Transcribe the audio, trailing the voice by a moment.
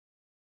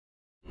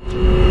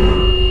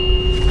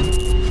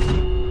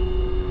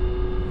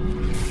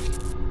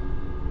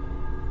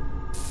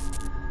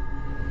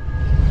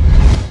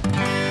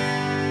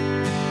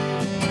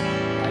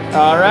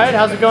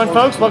Alright, how's it going,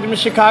 folks? Welcome to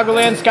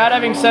Chicagoland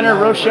Skydiving Center,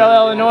 Rochelle,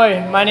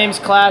 Illinois. My name's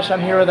Klash. I'm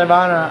here with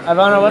Ivana.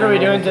 Ivana, what are we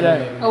doing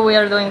today? Oh, we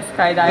are doing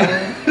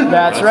skydiving.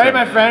 That's right,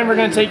 my friend. We're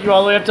going to take you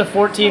all the way up to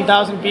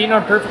 14,000 feet in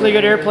our perfectly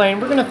good airplane.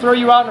 We're going to throw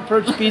you out and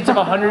approach speeds of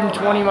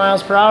 120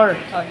 miles per hour.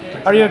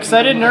 Okay. Are you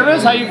excited,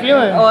 nervous? How are you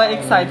feeling? Oh,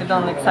 excited,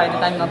 I'm excited.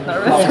 I'm not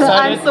nervous.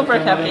 Excited? I'm super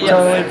happy, yes.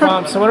 Totally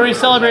pumped. So what are we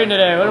celebrating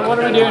today? What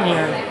are we doing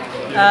here?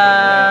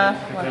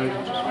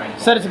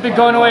 Said it's a big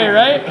going away,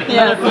 right?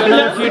 Yeah.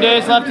 Another few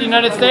days left in the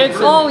United States.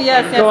 Oh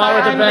yes, yes. Go out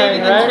with a I'm bang,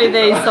 leaving right? in 3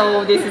 days,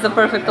 so this is a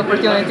perfect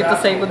opportunity to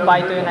say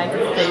goodbye to the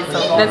United States. So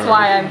that's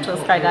why I'm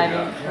choosing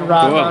skydiving.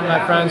 Rock on,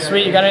 my friend.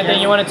 Sweet. You got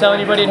anything you want to tell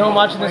anybody at home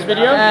watching this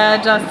video?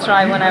 Just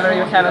try whenever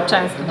you have a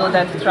chance to do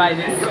that. Try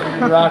this.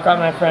 Rock on,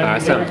 my friend.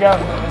 Awesome. Here we go.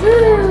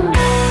 Woo!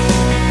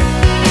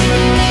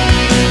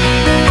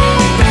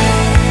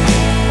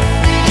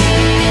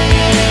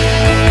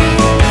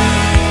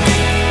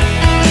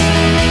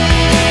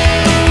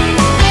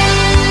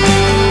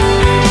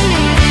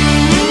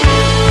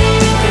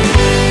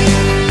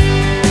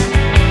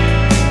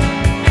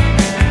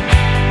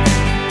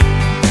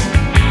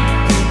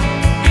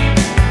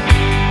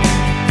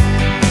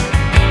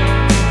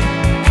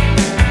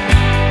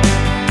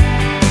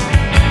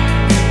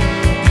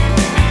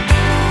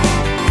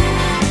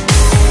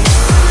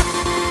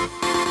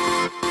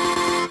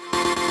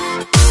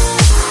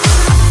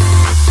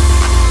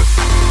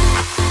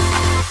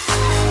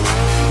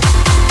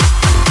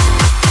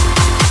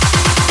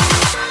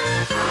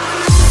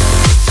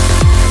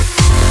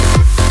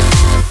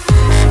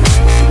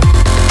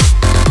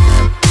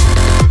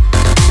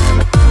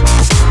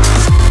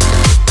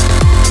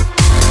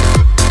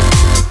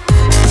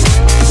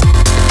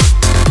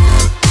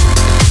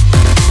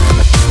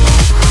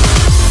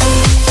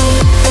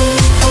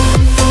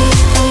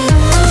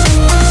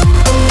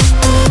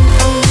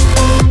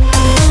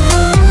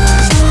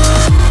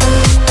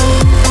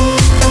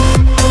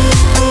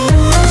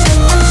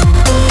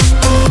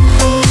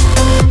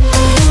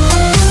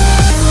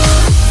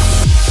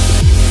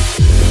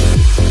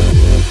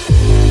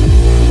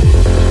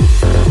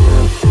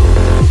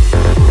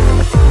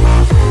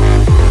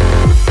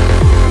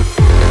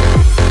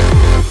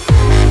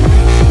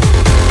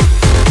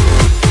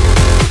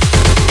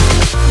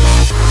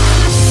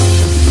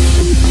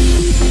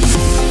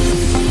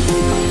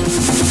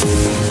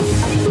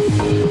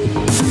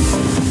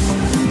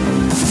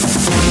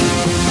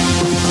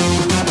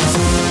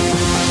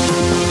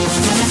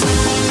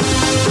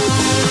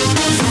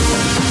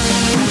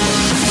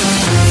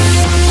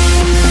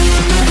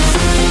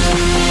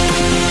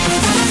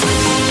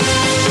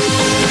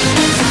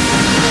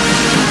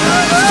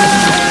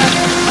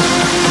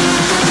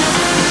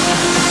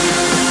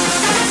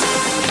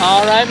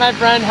 Alright, my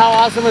friend, how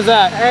awesome was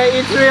that?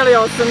 It's really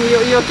awesome,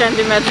 you can't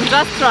imagine.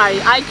 Just try.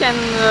 I can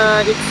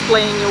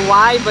explain you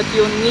why, but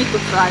you need to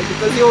try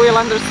because you will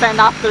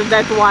understand after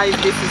that why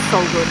this is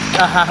so good.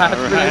 That's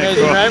pretty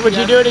amazing, cool. right? Would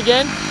you do it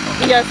again?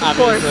 Yes, of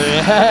course.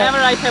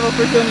 Whenever I have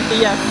opportunity,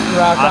 yes.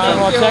 Rock on.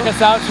 Awesome. Well, check us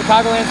out,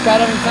 Chicagoland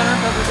Skydiving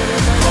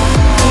Center.